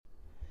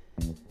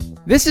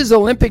This is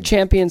Olympic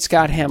champion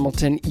Scott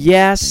Hamilton.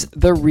 Yes,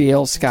 the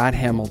real Scott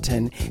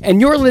Hamilton. And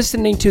you're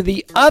listening to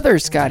the other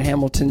Scott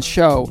Hamilton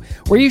show,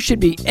 where you should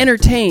be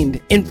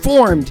entertained,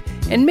 informed,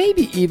 and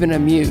maybe even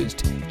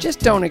amused. Just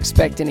don't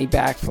expect any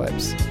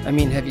backflips. I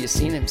mean, have you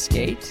seen him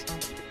skate?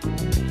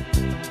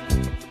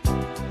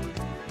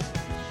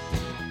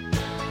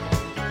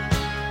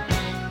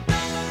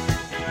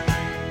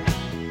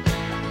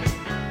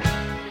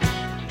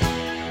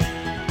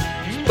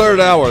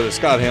 Third hour of the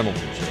Scott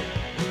Hamilton Show.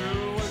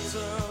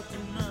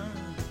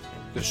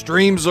 The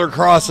streams are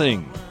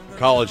crossing.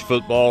 College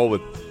football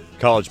with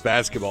college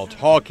basketball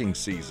talking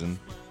season.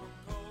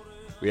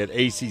 We had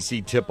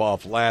ACC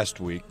tip-off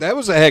last week. That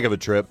was a heck of a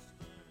trip.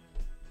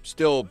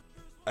 Still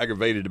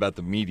aggravated about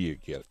the media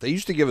gift. They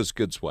used to give us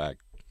good swag.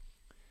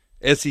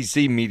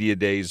 SEC media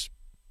days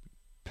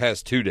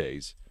past 2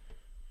 days.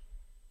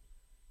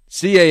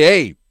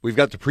 CAA, we've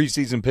got the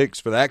preseason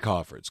picks for that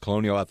conference,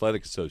 Colonial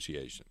Athletic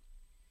Association.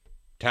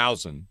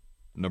 Towson,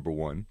 number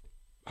one,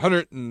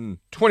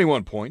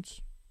 121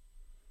 points.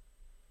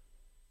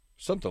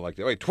 Something like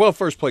that. Wait, 12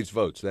 first-place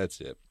votes.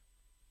 That's it.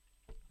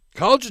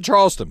 College of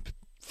Charleston,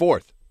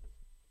 fourth,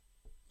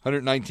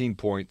 119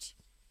 points.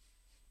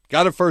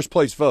 Got a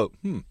first-place vote.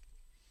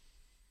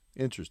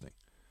 Interesting.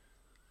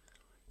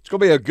 It's going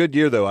to be a good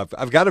year, though.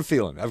 I've got a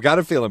feeling.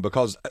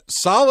 Because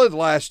solid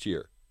last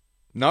year.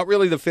 Not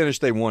really the finish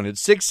they wanted.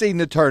 6 seed in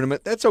the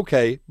tournament. That's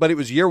okay, but it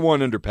was year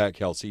one under Pat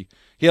Kelsey.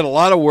 He had a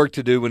lot of work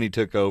to do when he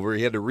took over.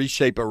 He had to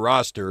reshape a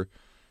roster,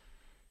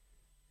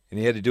 and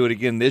he had to do it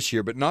again this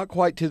year, but not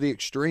quite to the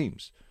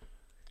extremes.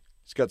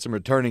 He's got some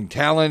returning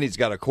talent. He's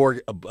got a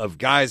core of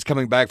guys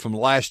coming back from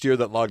last year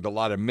that logged a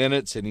lot of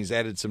minutes, and he's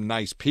added some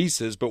nice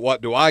pieces. But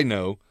what do I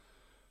know?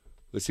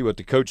 Let's see what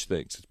the coach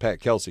thinks. It's Pat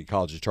Kelsey,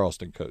 College of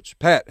Charleston coach.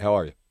 Pat, how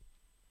are you?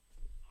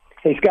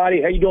 Hey,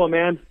 Scotty. How you doing,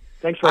 man?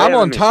 Thanks for having me.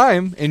 I'm on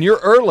time, and you're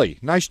early.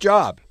 Nice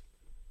job.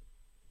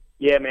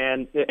 Yeah,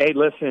 man. Hey,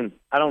 listen,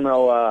 I don't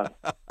know.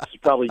 It's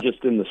probably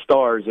just in the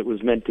stars. It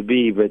was meant to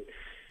be, but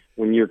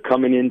when you're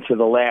coming into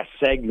the last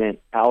segment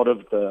out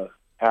of the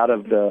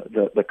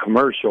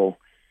commercial,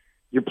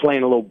 you're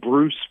playing a little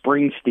Bruce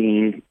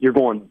Springsteen. You're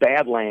going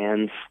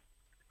Badlands.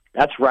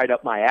 That's right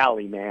up my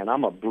alley, man.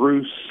 I'm a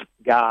Bruce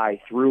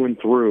guy through and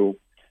through,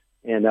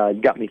 and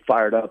it got me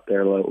fired up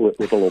there with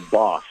a little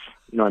boss.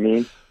 You know what I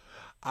mean?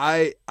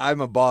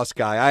 I'm a boss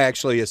guy. I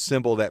actually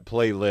assembled that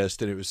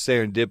playlist, and it was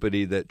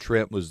serendipity that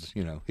Trent was,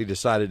 he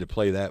decided to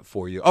play that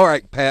for you. All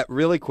right, Pat,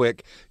 really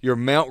quick, your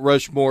Mount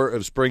Rushmore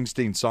of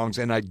Springsteen songs,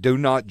 and I do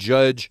not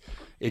judge.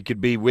 It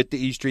could be with the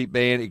E Street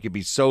Band, it could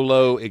be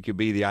solo, it could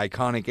be the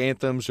iconic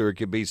anthems, or it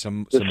could be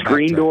some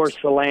screen door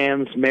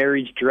salams,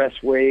 Mary's dress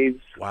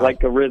waves, like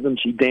the rhythm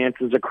she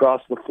dances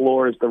across the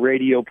floor as the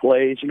radio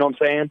plays. You know what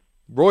I'm saying?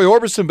 Roy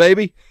Orbison,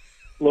 baby.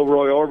 Little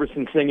Roy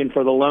Orbison singing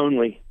for the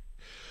lonely.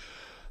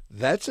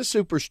 That's a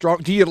super strong.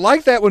 Do you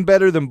like that one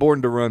better than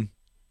Born to Run?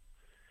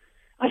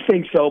 I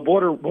think so.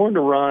 Born to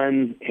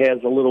Run has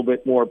a little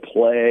bit more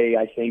play,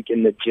 I think,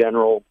 in the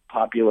general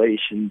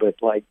population. But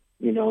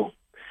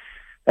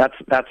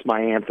that's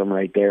my anthem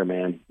right there,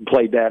 man.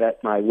 Played that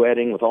at my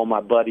wedding with all my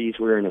buddies.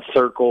 We were in a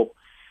circle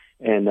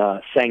and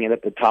sang it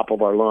at the top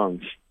of our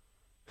lungs.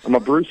 I'm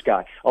a Bruce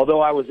guy. Although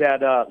I was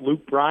at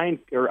Luke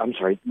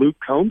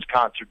Combs'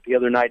 concert the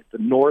other night at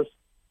the North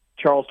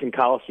Charleston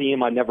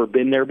Coliseum. I'd never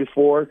been there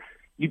before.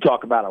 You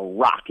talk about a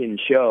rockin'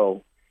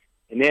 show.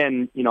 And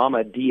then, I'm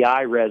a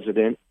DI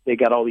resident. They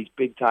got all these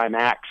big-time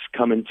acts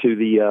coming to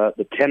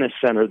the tennis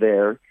center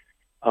there.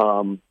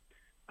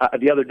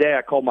 The other day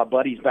I called my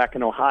buddies back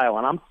in Ohio,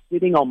 and I'm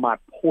sitting on my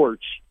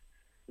porch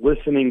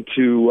listening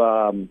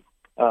to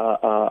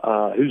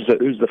who's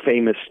the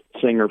famous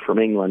singer from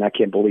England? I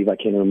can't believe I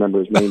can't remember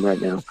his name right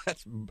now.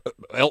 That's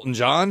Elton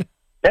John?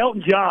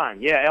 Elton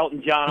John. Yeah,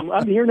 Elton John.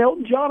 I'm hearing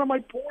Elton John on my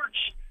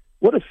porch.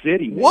 What a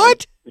city, man.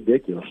 What?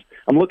 Ridiculous.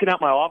 I'm looking out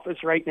my office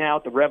right now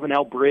at the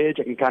Revenel Bridge.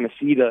 I can kind of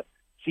see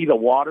the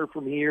water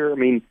from here. I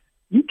mean,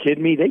 you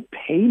kidding me? They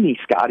pay me,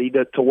 Scotty,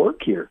 to work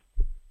here.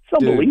 It's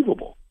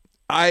unbelievable.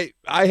 Dude,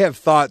 I have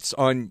thoughts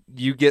on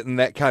you getting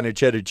that kind of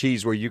cheddar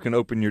cheese where you can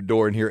open your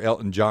door and hear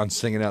Elton John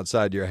singing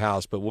outside your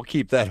house, but we'll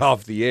keep that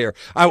off the air.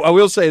 I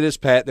will say this,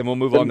 Pat, then we'll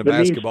move on to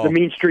basketball. The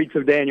mean streets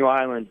of Daniel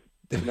Island.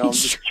 I'm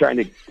just trying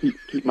to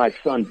keep my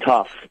son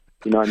tough.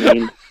 You know what I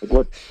mean?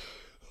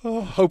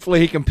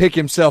 Hopefully he can pick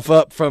himself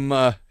up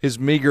from his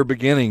meager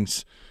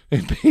beginnings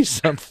and be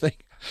something.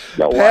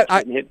 No, Pat,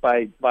 getting hit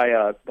by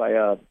a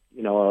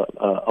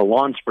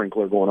lawn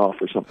sprinkler going off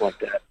or something like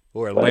that.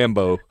 Or a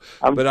Lambo.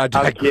 But I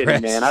digress. I'm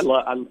kidding, man. I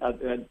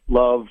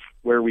love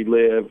where we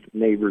live.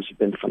 Neighbors have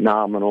been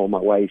phenomenal. My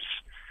wife's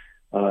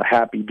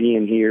happy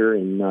being here,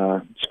 and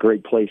it's a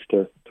great place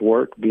to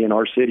work, be in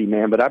our city,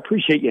 man. But I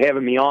appreciate you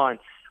having me on.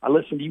 I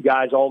listen to you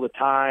guys all the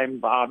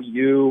time, Bobby,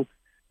 you.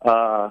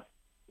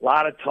 A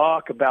lot of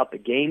talk about the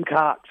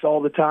Gamecocks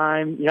all the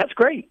time. Yeah, that's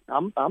great.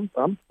 I'm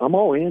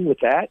all in with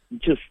that.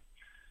 It's just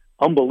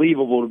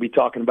unbelievable to be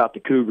talking about the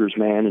Cougars,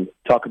 man, and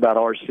talk about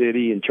our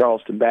city and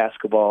Charleston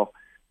basketball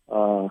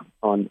on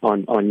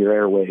your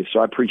airwaves.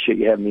 So I appreciate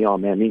you having me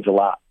on, man. It means a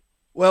lot.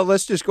 Well,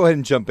 let's just go ahead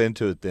and jump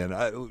into it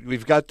then.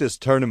 We've got this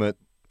tournament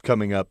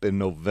coming up in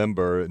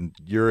November, and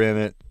you're in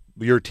it.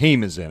 Your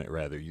team is in it,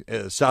 rather.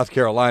 South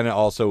Carolina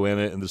also in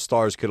it, and the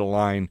stars could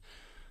align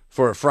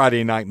for a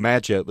Friday night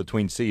matchup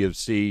between C of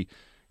C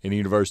and the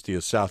University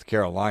of South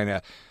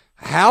Carolina.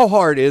 How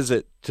hard is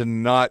it to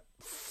not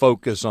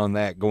focus on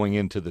that going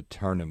into the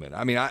tournament?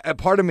 I mean, a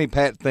part of me,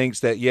 Pat, thinks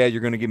that, yeah,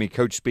 you're going to give me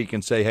coach speak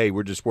and say, hey,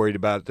 we're just worried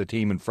about the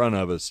team in front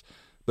of us.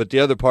 But the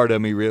other part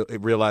of me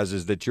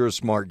realizes that you're a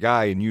smart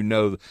guy and you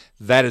know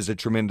that is a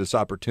tremendous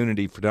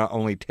opportunity for not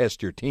only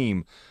test your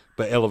team,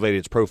 but elevate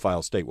its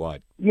profile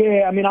statewide.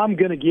 Yeah, I mean, I'm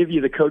going to give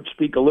you the coach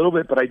speak a little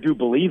bit, but I do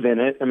believe in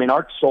it. I mean,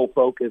 our sole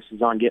focus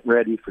is on getting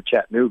ready for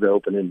Chattanooga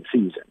opening the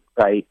season,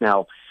 right?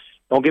 Now,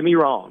 don't get me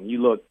wrong. You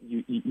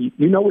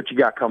know what you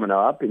got coming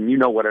up, and you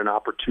know what an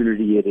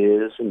opportunity it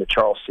is in the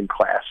Charleston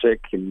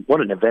Classic, and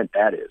what an event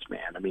that is,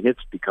 man. I mean,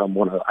 it's become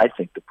one of, I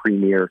think, the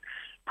premier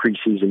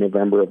preseason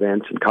November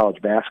events in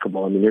college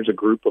basketball. I mean, there's a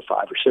group of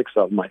 5 or 6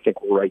 of them. I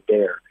think we're right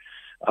there.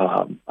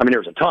 I mean,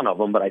 there's a ton of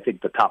them, but I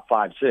think the top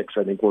 5, 6,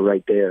 I think we're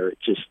right there.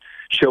 It's just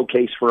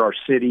showcase for our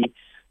city.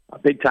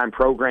 Big-time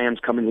programs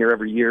coming here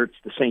every year. It's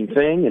the same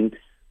thing, and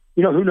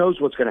you know, who knows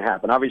what's going to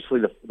happen.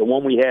 Obviously, the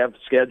one we have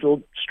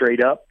scheduled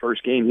straight up,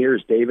 first game here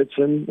is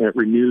Davidson, and it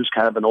renews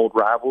kind of an old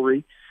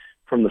rivalry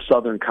from the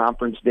Southern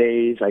Conference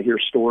days. I hear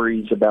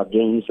stories about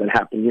games that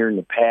happened here in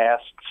the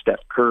past,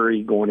 Steph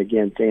Curry going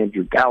against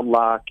Andrew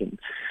Goudlock, and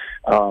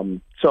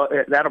so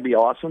that'll be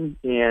awesome.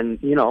 And,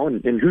 you know,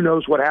 and who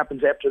knows what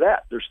happens after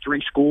that. There's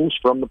 3 schools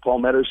from the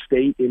Palmetto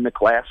State in the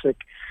Classic,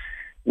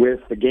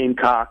 with the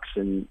Gamecocks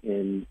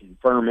and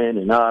Furman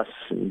and us,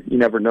 and you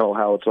never know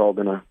how it's all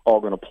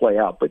gonna play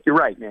out. But you're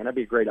right, man. That'd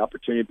be a great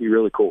opportunity. It'd be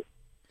really cool.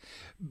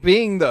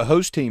 Being the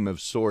host team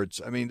of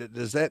sorts, I mean,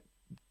 does that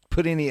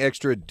put any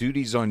extra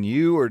duties on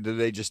you, or do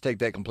they just take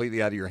that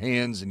completely out of your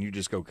hands and you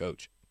just go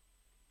coach?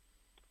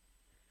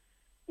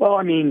 Well,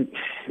 I mean,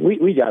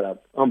 we got an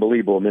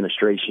unbelievable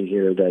administration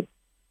here that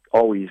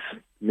always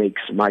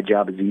makes my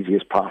job as easy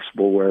as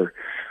possible, where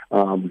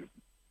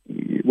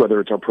whether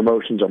it's our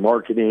promotions, our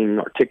marketing,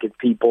 our ticket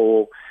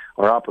people,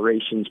 our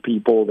operations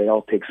people, they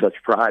all take such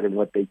pride in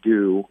what they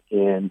do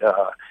and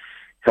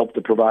help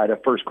to provide a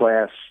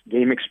first-class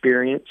game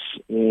experience.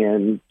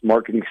 And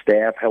marketing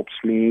staff helps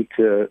me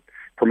to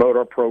promote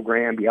our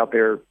program, be out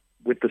there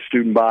with the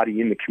student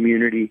body in the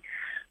community.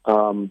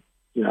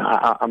 You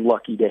know, I'm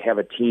lucky to have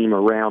a team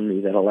around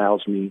me that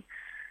allows me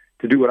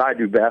to do what I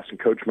do best and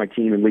coach my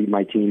team and lead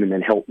my team, and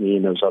then help me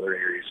in those other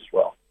areas as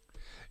well.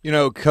 You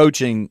know,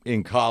 coaching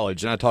in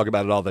college, and I talk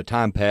about it all the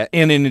time, Pat,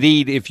 and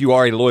indeed, if you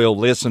are a loyal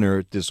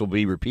listener, this will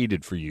be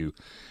repeated for you,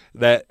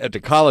 that at the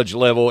college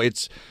level,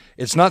 it's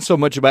not so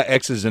much about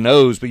X's and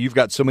O's, but you've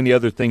got so many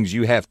other things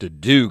you have to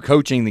do.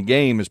 Coaching the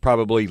game is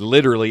probably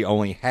literally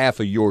only half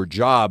of your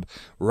job.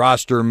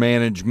 Roster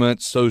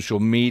management,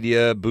 social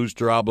media,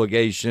 booster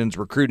obligations,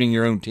 recruiting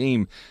your own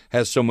team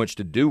has so much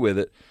to do with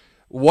it.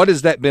 What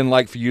has that been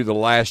like for you the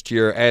last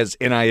year as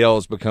NIL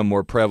has become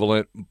more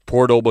prevalent,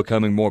 portal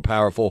becoming more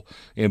powerful,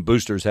 and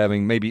boosters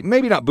having maybe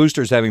not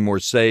boosters having more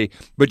say,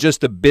 but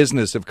just the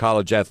business of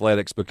college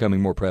athletics becoming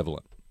more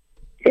prevalent?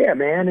 Yeah,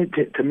 man.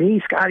 To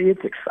me, Scotty,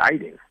 it's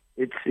exciting.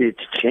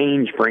 It's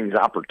change brings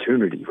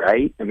opportunity,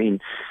 right? I mean,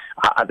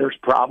 there's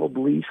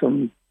probably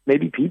some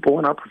maybe people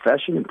in our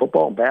profession in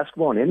football and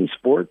basketball and any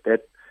sport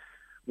that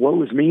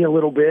woes me a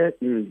little bit.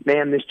 And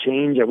man, this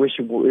change, I wish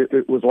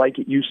it was like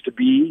it used to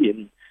be.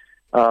 And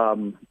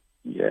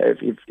yeah,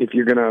 if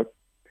you're going to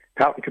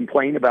pout and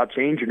complain about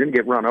change, you're going to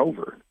get run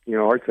over. You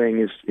know, our thing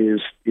is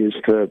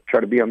to try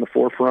to be on the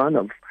forefront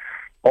of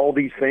all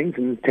these things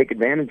and take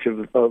advantage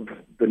of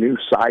the new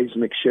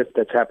seismic shift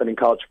that's happening in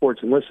college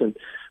sports. And listen,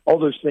 all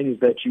those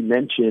things that you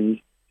mentioned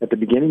at the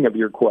beginning of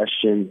your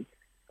question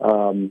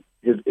have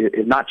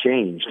not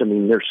changed. I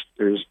mean,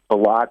 there's a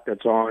lot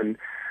that's on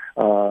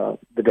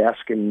the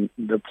desk and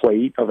the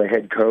plate of a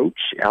head coach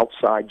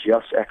outside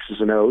just X's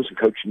and O's and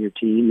coaching your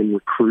team and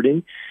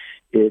recruiting.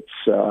 It's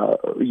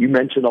you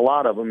mentioned a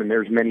lot of them, and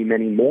there's many,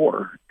 many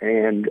more.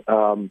 And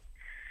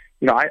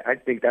you know, I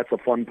think that's a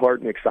fun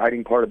part and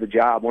exciting part of the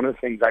job. One of the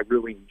things I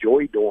really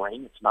enjoy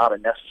doing, it's not a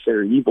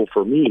necessary evil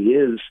for me,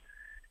 is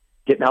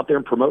getting out there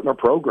and promoting our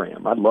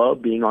program. I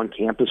love being on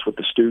campus with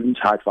the students,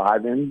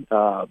 high-fiving,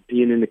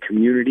 being in the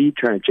community,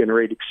 trying to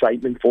generate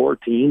excitement for our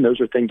team.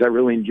 Those are things I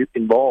really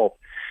involve.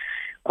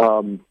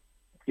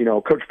 You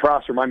know, Coach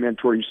Prosser, my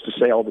mentor, used to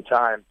say all the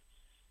time,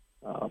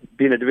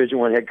 being a Division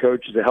I head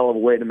coach is a hell of a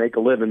way to make a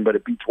living, but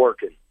it beats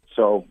working.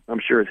 So I'm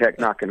sure as heck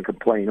not going to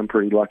complain. I'm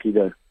pretty lucky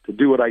to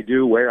do what I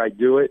do, where I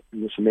do it,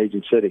 in this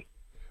amazing city.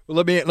 Well,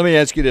 let me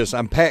ask you this.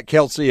 I'm Pat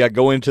Kelsey. I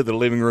go into the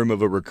living room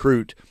of a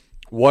recruit.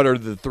 What are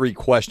the 3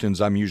 questions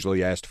I'm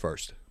usually asked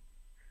first?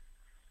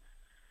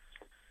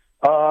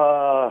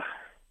 That's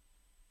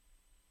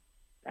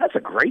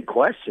a great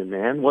question,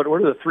 man. What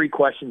are the 3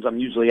 questions I'm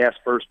usually asked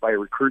first by a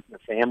recruit and a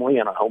family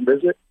on a home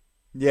visit?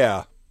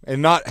 Yeah,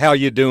 and not how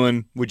you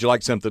doing, would you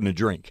like something to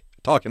drink?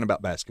 Talking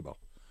about basketball.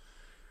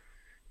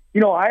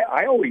 You know,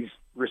 I always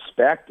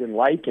respect and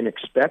like and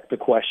expect the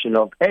question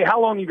of, hey, how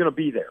long are you going to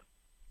be there?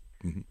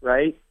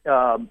 right?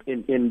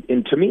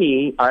 And to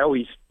me, I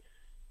always,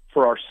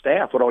 for our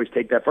staff, would always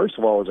take that, first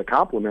of all, as a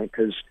compliment,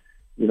 because,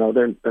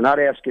 they're not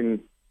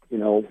asking,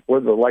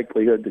 what the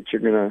likelihood that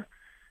you're going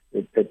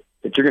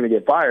to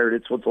get fired.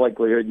 It's what's the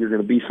likelihood you're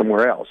going to be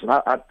somewhere else. And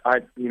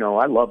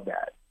I love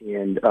that.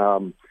 And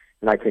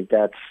I think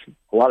that's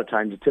a lot of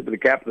times the tip of the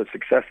cap of the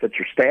success that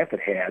your staff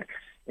had.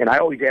 And I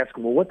always ask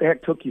them, well, what the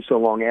heck took you so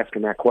long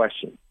asking that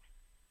question?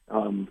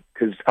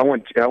 Because I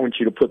want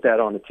you to put that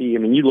on the tee. I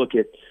mean, you look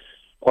at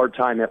our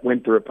time at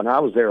Winthrop, and I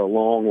was there a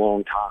long,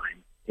 long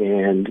time,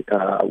 and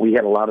we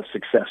had a lot of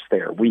success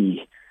there.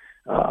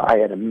 I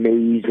had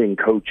amazing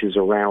coaches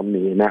around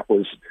me, and that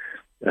was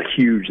the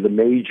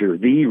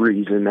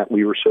reason that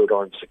we were so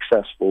darn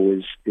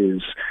successful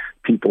is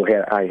people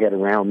I had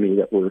around me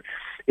that were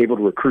able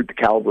to recruit the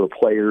caliber of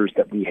players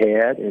that we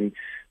had, and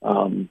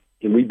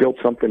we built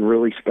something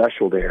really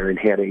special there and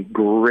had a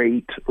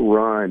great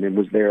run and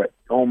was there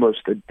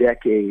almost a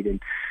decade.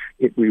 And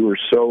we were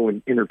so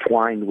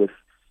intertwined with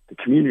the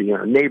community and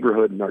our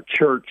neighborhood and our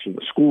church and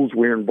the schools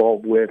we're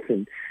involved with,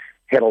 and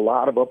had a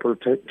lot of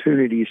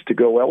opportunities to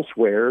go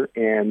elsewhere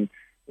and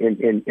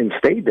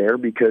stayed there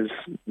because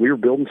we were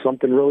building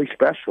something really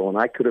special. And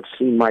I could have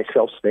seen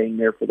myself staying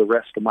there for the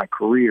rest of my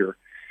career.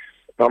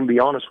 But I'm going to be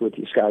honest with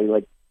you, Scotty,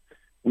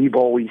 we've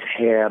always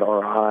had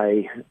our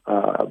eye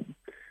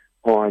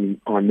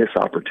on this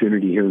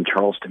opportunity here in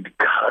Charleston,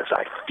 because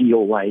I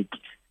feel like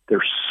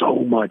there's so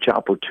much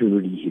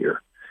opportunity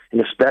here, and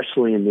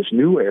especially in this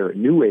new era,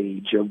 new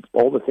age of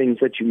all the things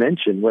that you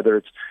mentioned, whether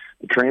it's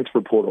the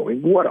transfer portal. I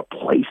mean, what a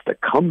place to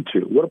come to,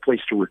 what a place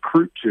to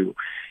recruit to,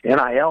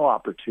 NIL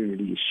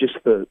opportunities, just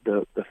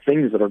the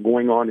things that are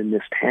going on in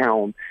this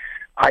town.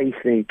 I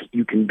think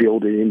you can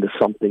build it into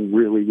something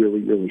really,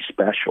 really, really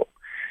special.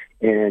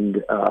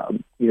 And,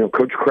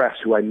 Coach Kress,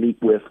 who I meet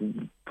with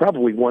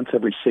probably once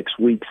every 6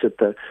 weeks at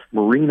the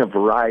Marina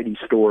Variety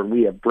Store, and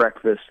we have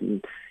breakfast,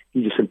 and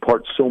he just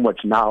imparts so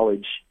much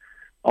knowledge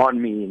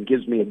on me and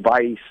gives me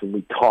advice, and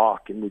we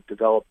talk, and we've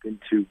developed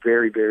into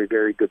very, very,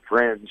 very good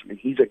friends. I mean,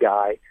 he's a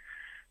guy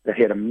that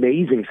had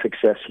amazing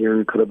success here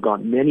and could have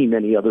gone many,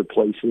 many other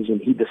places,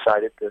 and he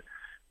decided to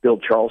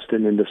build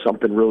Charleston into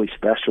something really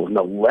special. And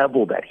the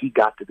level that he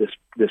got to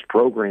this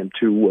program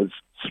to was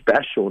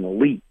special and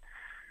elite.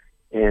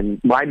 And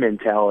my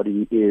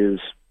mentality is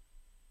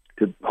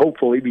to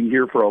hopefully be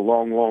here for a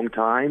long, long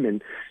time.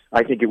 And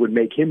I think it would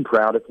make him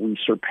proud if we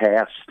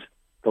surpassed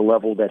the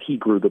level that he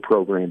grew the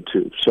program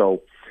to.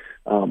 So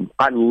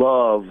I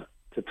love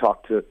to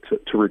talk to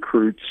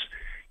recruits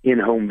in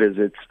home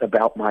visits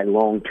about my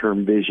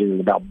long-term vision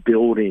and about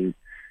building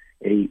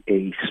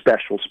a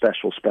special,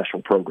 special,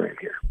 special program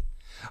here.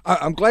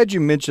 I'm glad you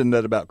mentioned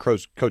that about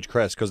Coach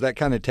Kress, because that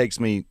kind of takes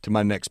me to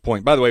my next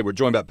point. By the way, we're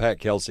joined by Pat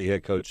Kelsey,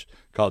 head coach,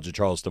 College of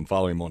Charleston.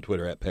 Follow him on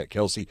Twitter at Pat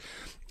Kelsey.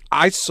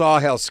 I saw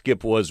how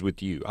Skip was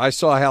with you. I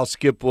saw how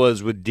Skip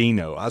was with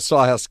Dino. I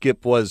saw how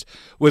Skip was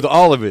with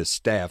all of his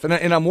staff.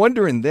 And I'm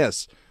wondering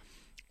this.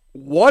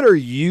 What are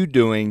you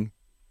doing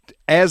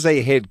as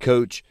a head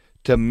coach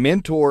to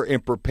mentor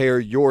and prepare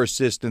your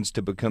assistants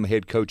to become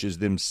head coaches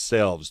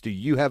themselves? Do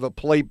you have a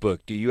playbook?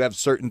 Do you have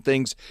certain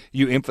things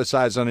you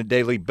emphasize on a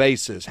daily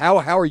basis? How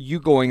are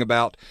you going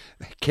about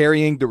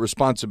carrying the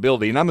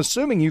responsibility? And I'm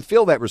assuming you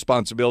feel that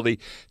responsibility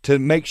to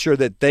make sure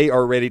that they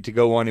are ready to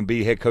go on and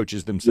be head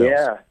coaches themselves.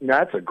 Yeah,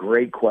 that's a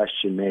great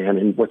question, man.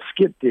 And what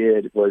Skip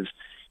did was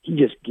he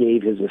just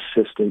gave his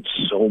assistants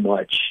so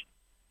much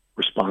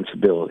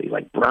responsibility.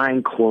 Like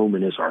Brian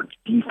Cloman is our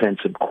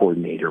defensive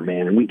coordinator,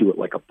 man, and we do it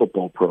like a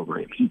football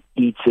program. He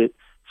eats it,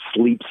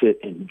 sleeps it,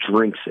 and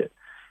drinks it,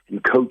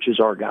 and coaches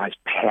our guys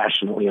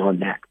passionately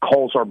on that,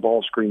 calls our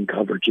ball screen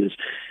coverages,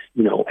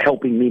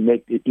 helping me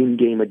make the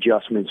in-game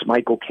adjustments.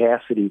 Michael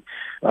Cassidy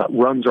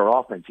runs our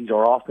offense. He's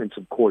our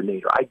offensive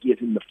coordinator. I give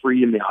him the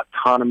freedom, the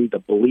autonomy, the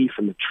belief,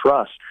 and the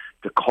trust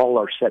to call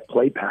our set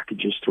play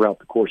packages throughout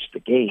the course of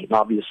the game.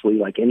 Obviously,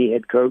 like any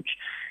head coach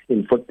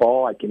in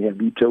football, I can have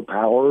veto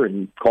power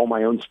and call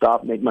my own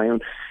stop, make my own,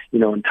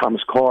 and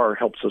Thomas Carr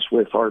helps us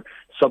with our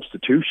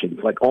substitutions,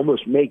 like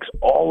almost makes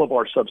all of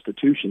our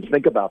substitutions.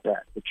 Think about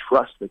that, the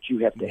trust that you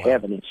have to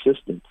have an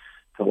assistant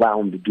to allow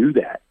them to do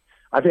that.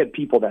 I've had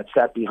people that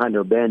sat behind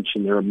our bench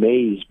and they're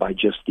amazed by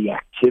just the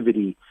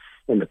activity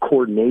and the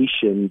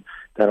coordination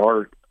that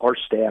our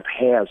staff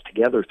has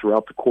together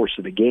throughout the course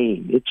of the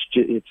game.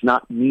 It's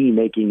not me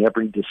making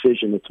every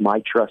decision. It's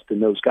my trust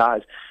in those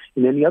guys.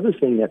 And then the other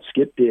thing that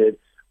Skip did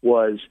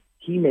was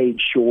he made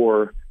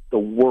sure the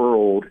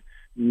world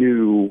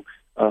knew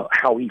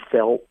how he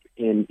felt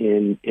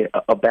in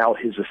about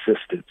his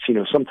assistants.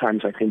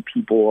 Sometimes I think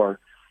people are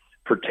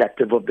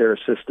protective of their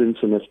assistants,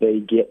 and if they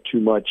get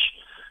too much,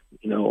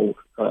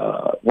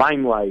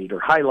 limelight or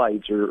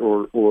highlights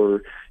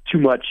or too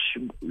much,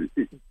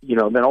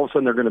 then all of a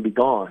sudden they're going to be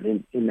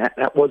gone. And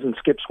that wasn't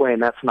Skip's way,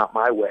 and that's not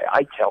my way.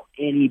 I tell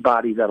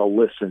anybody that'll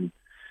listen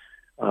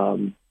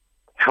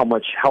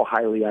how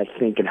highly I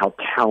think and how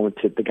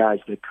talented the guys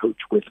that coach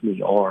with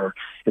me are.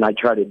 And I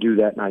try to do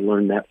that, and I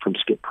learned that from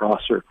Skip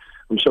Prosser.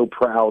 I'm so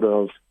proud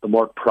of the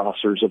Mark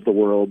Prossers of the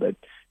world that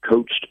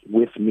coached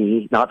with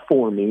me, not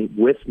for me,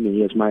 with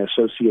me as my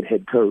associate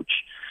head coach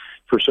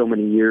for so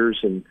many years.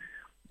 And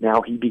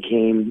now he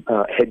became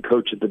head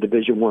coach at the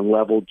Division I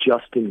level.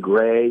 Justin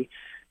Gray,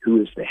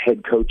 who is the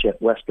head coach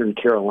at Western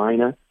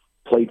Carolina,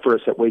 played for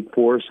us at Wake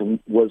Forest and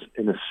was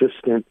an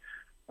assistant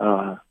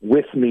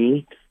with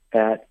me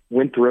at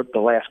Winthrop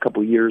the last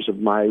couple of years of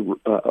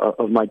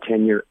my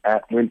tenure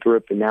at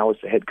Winthrop, and now is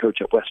the head coach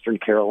at Western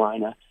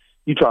Carolina.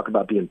 You talk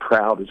about being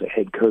proud as a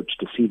head coach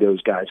to see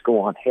those guys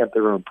go on, have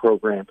their own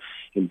program,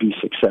 and be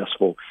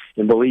successful.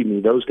 And believe me,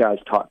 those guys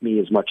taught me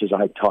as much as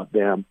I taught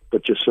them,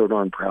 but just so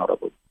darn proud of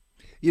them.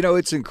 You know,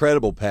 it's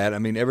incredible, Pat. I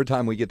mean, every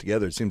time we get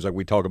together, it seems like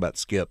we talk about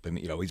Skip, and,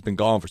 you know, he's been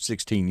gone for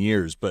 16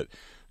 years, but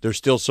there's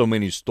still so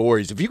many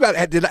stories.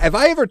 Have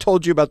I ever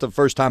told you about the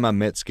first time I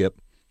met Skip?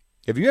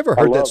 Have you ever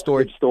heard that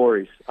story? Skip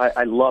stories.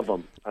 I love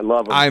them. I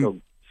love them.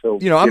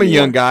 I'm a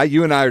young guy.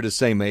 You and I are the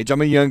same age.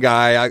 I'm a young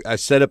guy. I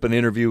set up an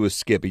interview with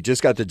Skip. He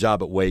just got the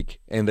job at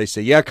Wake, and they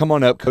say, yeah, come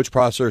on up. Coach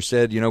Prosser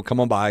said, come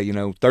on by,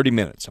 30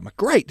 minutes. I'm like,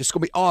 great, this is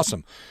going to be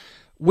awesome.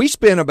 We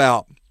spent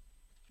about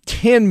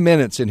 10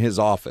 minutes in his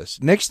office.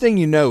 Next thing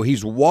you know,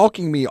 he's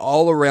walking me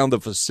all around the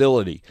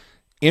facility,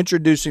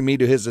 introducing me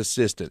to his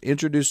assistant,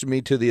 introducing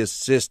me to the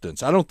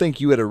assistants. I don't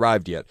think you had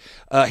arrived yet.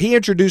 He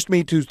introduced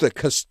me to the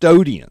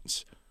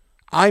custodians.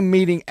 I'm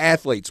meeting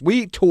athletes.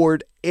 We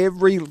toured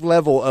every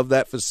level of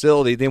that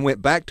facility, then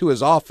went back to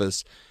his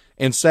office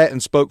and sat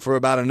and spoke for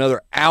about another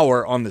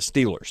hour on the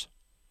Steelers.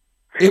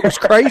 It was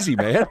crazy,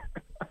 man.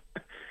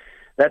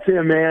 That's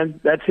him, man.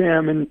 That's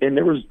him. And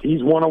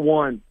he's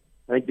 101.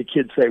 I think the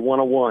kids say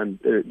 101.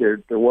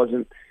 There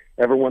wasn't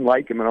everyone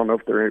like him. I don't know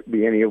if there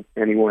be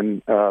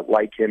anyone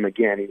like him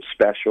again. He was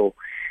special.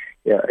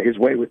 His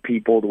way with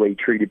people, the way he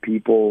treated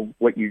people,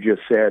 what you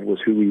just said was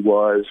who he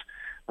was.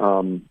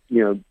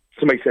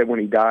 Somebody said when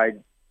he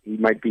died, he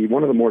might be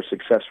one of the more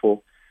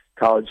successful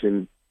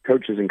coaches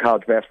in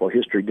college basketball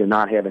history did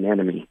not have an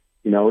enemy.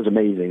 It was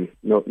amazing.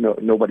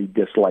 Nobody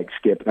disliked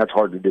Skip, and that's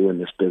hard to do in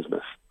this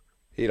business.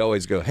 He'd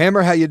always go,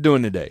 Hammer, how you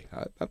doing today?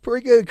 I'm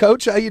pretty good,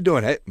 Coach. How you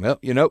doing? Hey, well,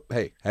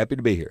 hey, happy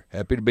to be here.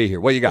 Happy to be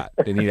here. What you got?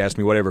 Then he'd ask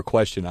me whatever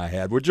question I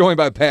had. We're joined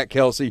by Pat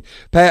Kelsey.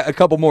 Pat, a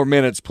couple more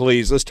minutes,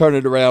 please. Let's turn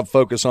it around,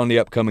 focus on the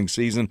upcoming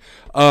season.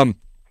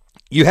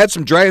 You had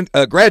some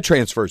grad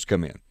transfers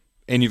come in.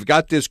 And you've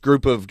got this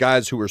group of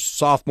guys who are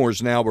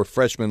sophomores now, were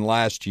freshmen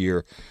last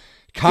year.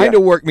 Kind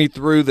of work me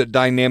through the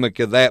dynamic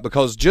of that,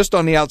 because just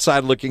on the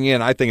outside looking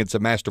in, I think it's a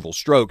masterful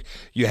stroke.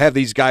 You have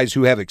these guys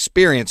who have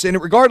experience,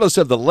 and regardless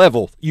of the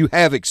level, you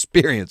have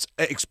experience.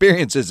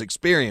 Experience is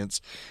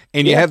experience.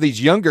 And you have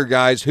these younger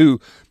guys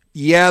who,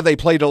 they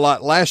played a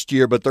lot last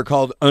year, but they're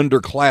called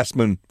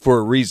underclassmen for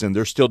a reason.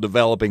 They're still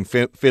developing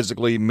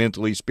physically,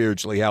 mentally,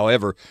 spiritually,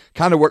 however.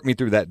 Kind of work me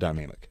through that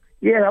dynamic.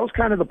 Yeah, that was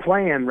kind of the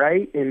plan,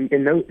 right? And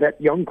that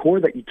young core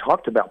that you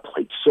talked about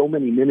played so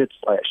many minutes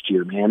last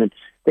year, man. And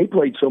they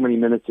played so many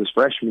minutes as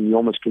freshmen, you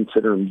almost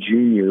consider them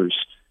juniors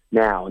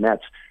now. And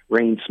that's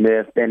Rain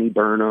Smith, Benny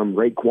Burnham,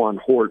 Raekwon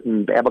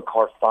Horton,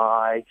 Babacar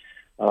Faye,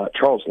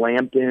 Charles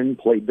Lampton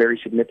played very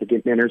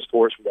significant minutes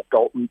for us. We got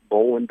Dalton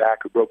Bolin back,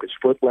 who broke his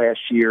foot last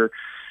year.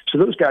 So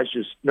those guys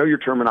just know your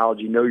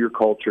terminology, know your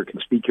culture, can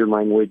speak your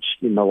language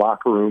in the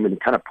locker room, and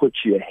it kind of puts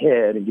you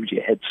ahead and gives you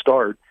a head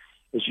start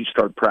as you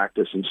start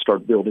practice and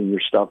start building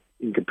your stuff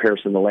in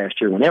comparison to last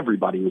year when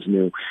everybody was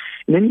new.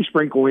 And then you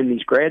sprinkle in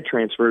these grad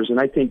transfers, and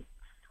I think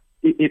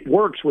it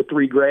works with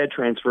 3 grad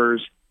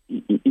transfers,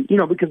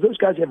 because those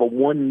guys have a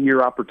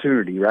 1-year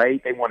opportunity,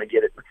 right? They want to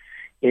get it.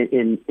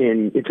 And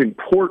it's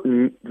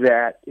important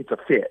that it's a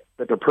fit,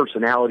 that their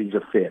personality's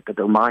a fit, that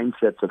their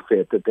mindset's a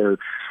fit, that their,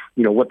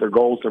 what their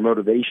goals, their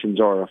motivations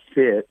are a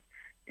fit.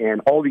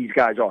 And all these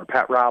guys are.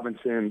 Pat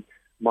Robinson,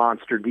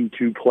 monster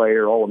D2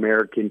 player,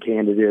 All-American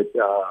candidate.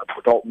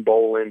 Dalton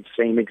Bolin,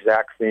 same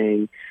exact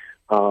thing.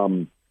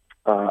 Jalen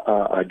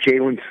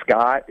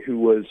Scott, who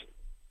was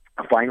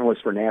a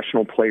finalist for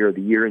National Player of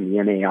the Year in the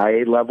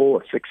NAIA level,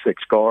 a 6'6"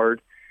 guard.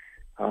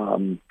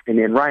 And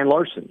then Ryan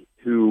Larson,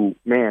 who,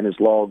 has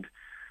logged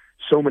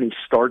so many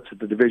starts at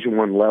the Division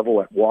I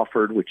level at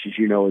Wofford, which, as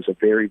you know, is a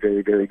very,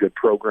 very, very good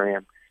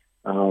program.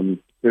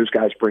 Those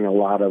guys bring a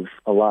lot of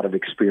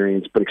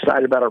experience, but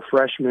excited about our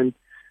freshmen.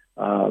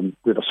 We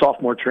have a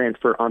sophomore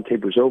transfer, Ante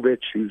Brzovic,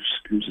 who's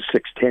a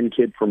 6'10"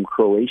 kid from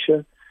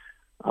Croatia.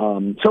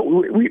 So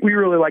we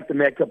really like the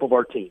makeup of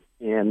our team,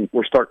 and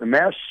we're starting to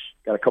mesh.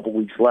 Got a couple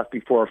weeks left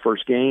before our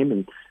first game,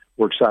 and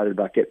we're excited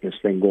about getting this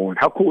thing going.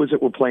 How cool is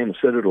it we're playing the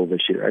Citadel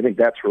this year? I think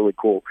that's really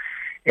cool.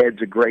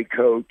 Ed's a great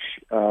coach,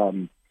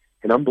 an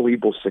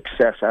unbelievable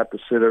success at the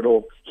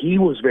Citadel. He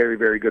was very,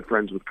 very good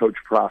friends with Coach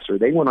Prosser.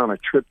 They went on a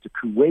trip to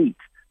Kuwait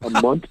a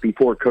month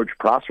before Coach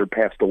Prosser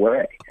passed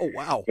away. Oh,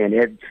 wow. And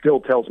Ed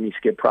still tells me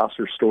Skip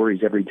Prosser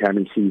stories every time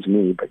he sees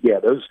me. But, yeah,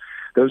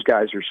 those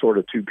guys are sort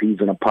of 2 peas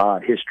in a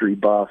pod, history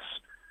buffs,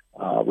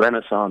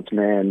 Renaissance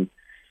men.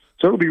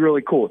 So it'll be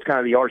really cool. It's kind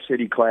of the our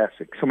city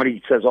classic.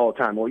 Somebody says all the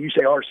time, well, you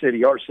say our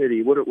city.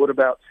 What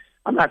about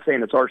 – I'm not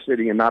saying it's our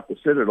city and not the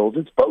Citadels.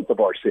 It's both of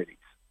our cities.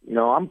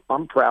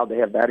 I'm proud to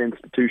have that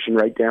institution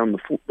right down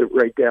the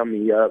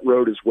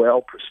road as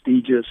well,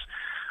 prestigious.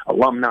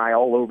 alumni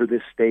all over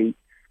this state.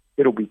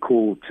 It'll be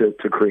cool to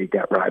create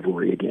that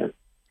rivalry again.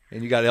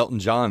 And you got Elton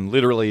John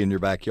literally in your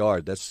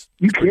backyard. That's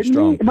You pretty kidding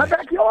strong. me? In my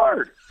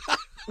backyard.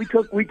 We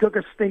took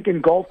a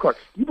stinking golf cart.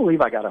 Do you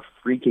believe I got a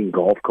freaking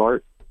golf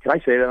cart? Can I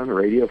say that on the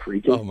radio?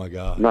 Freaking. Oh my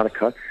God. Not a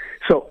cut.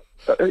 So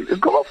a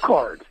golf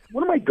cart.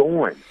 What am I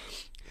doing?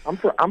 I'm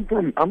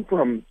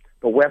from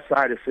the west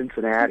side of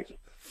Cincinnati.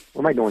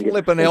 What am I doing?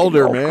 Flipping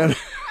Elder, man.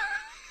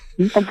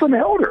 I'm from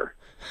Elder.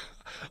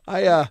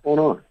 What's going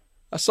on?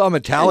 I saw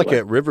Metallica Anyway.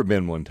 at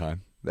Riverbend one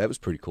time. That was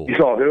pretty cool. You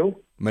saw who?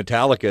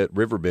 Metallica at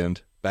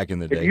Riverbend back in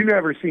the If day. you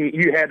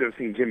had to have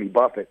seen Jimmy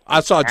Buffett.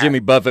 I saw Jimmy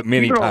Buffett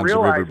many you don't times at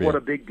realize Riverbend. what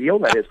a big deal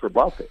that is for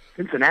Buffett.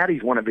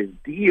 Cincinnati's one of his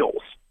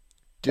deals.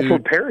 Dude, That's where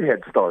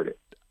Parrothead started.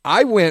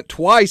 I went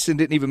twice and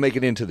didn't even make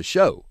it into the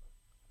show.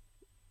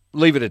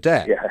 Leave it at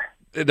that. Yeah.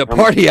 The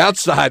party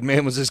outside,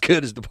 man, was as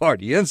good as the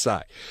party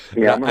inside.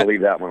 Yeah, I'm going to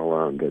leave that one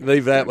alone. But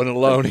Leave that one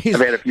alone. I've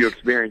had a few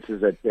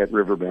experiences at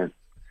Riverbend.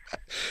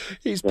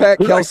 He's Pat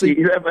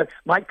Kelsey.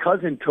 My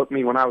cousin took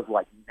me when I was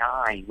like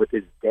 9 with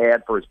his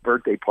dad for his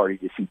birthday party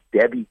to see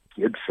Debbie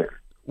Gibson.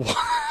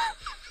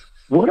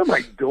 What am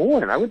I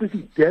doing? I went to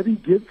see Debbie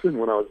Gibson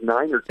when I was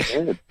 9 or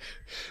 10.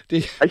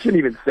 I shouldn't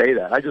even say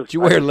that. Did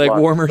you wear leg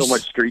warmers? So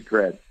much street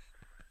cred.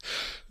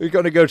 We're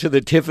going to go to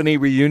the Tiffany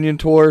reunion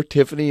tour.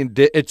 Tiffany and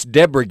it's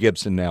Deborah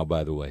Gibson now,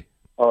 by the way.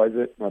 Oh, is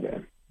it? My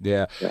bad.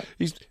 Yeah.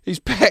 He's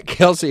Pat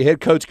Kelsey, head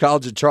coach,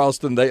 College of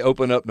Charleston. They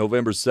open up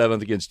November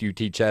 7th against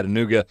UT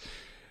Chattanooga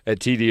at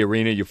TD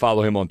Arena. You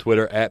follow him on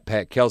Twitter at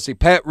Pat Kelsey.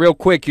 Pat, real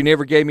quick, you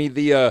never gave me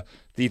the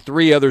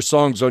 3 other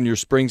songs on your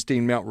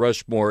Springsteen Mount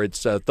Rushmore.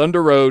 It's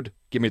Thunder Road.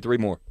 Give me 3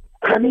 more.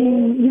 I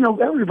mean,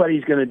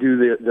 everybody's going to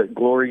do the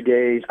Glory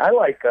Days. I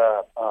like,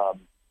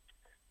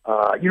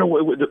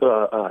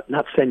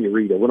 not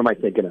Senorita. What am I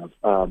thinking of?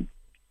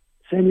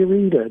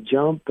 Senorita,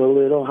 jump a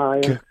little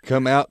higher.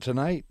 Come out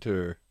tonight,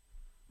 or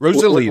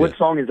Rosalita. What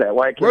song is that?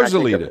 Why can't I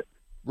think of it?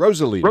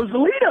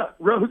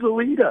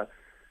 Rosalita.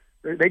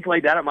 They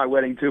played that at my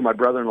wedding too. My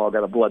brother-in-law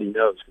got a bloody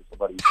nose because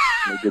somebody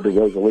did the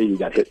Rosalita,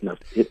 got hit in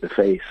the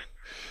face.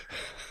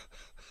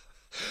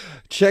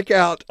 Check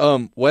out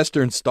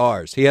Western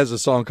Stars. He has a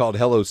song called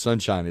 "Hello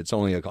Sunshine." It's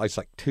only it's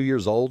like 2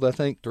 years old, I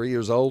think, 3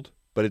 years old,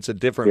 but it's a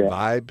different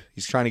vibe.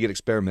 He's trying to get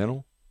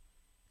experimental.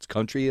 It's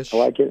country-ish. I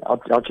like it.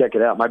 I'll check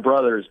it out. My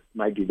brother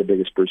might be the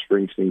biggest Bruce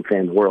Springsteen fan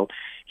in the world.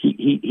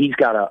 He's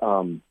got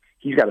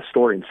a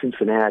story in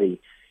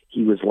Cincinnati.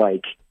 He was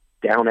like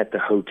down at the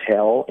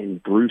hotel,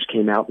 and Bruce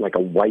came out in like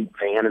a white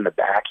van in the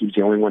back. He was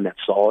the only one that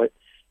saw it,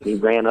 and he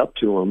ran up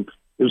to him.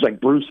 It was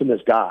like Bruce and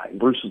this guy. And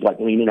Bruce was like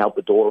leaning out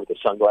the door with his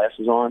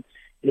sunglasses on,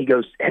 and he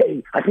goes,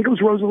 "Hey, I think it was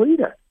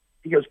Rosalita."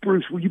 He goes,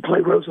 "Bruce, will you play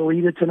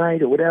Rosalita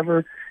tonight or whatever?"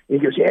 And he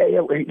goes, "Yeah."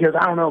 He goes,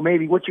 "I don't know,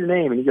 maybe. What's your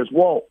name?" And he goes,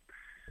 "Walt."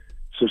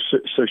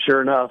 So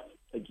sure enough,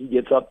 like he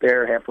gets up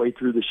there halfway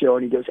through the show,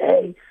 and he goes,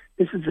 "Hey,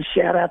 this is a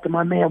shout out to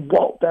my man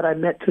Walt that I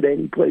met today,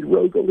 and he played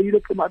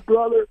Rosalita for my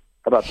brother."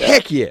 How about that?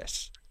 Heck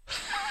yes.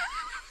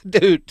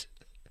 Dude.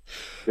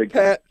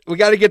 Pat, we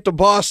got to get the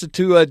boss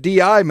to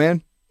DI,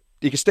 man.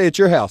 You can stay at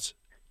your house.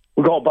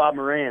 We'll call Bob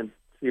Moran,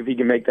 see if he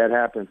can make that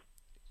happen.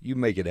 You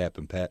make it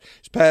happen, Pat.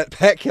 It's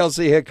Pat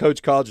Kelsey, head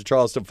coach, College of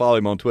Charleston. Follow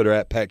him on Twitter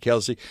at Pat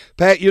Kelsey.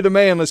 Pat, you're the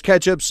man. Let's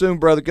catch up soon,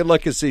 brother. Good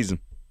luck this season.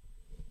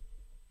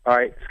 All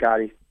right,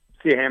 Scotty.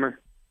 See you, Hammer.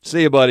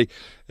 See you, buddy.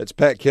 That's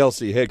Pat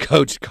Kelsey, head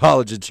coach,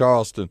 College of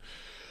Charleston.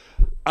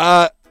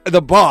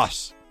 The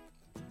boss.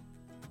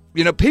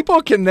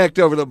 People connect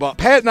over the boss.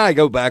 Pat and I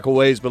go back a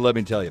ways, but let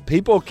me tell you,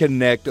 people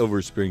connect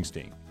over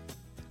Springsteen.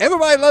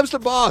 Everybody loves the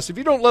boss. If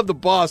you don't love the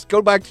boss,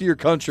 go back to your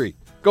country.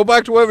 Go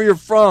back to wherever you're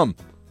from.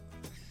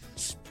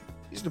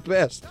 He's the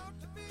best.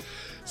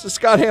 It's the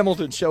Scott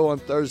Hamilton Show on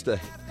Thursday.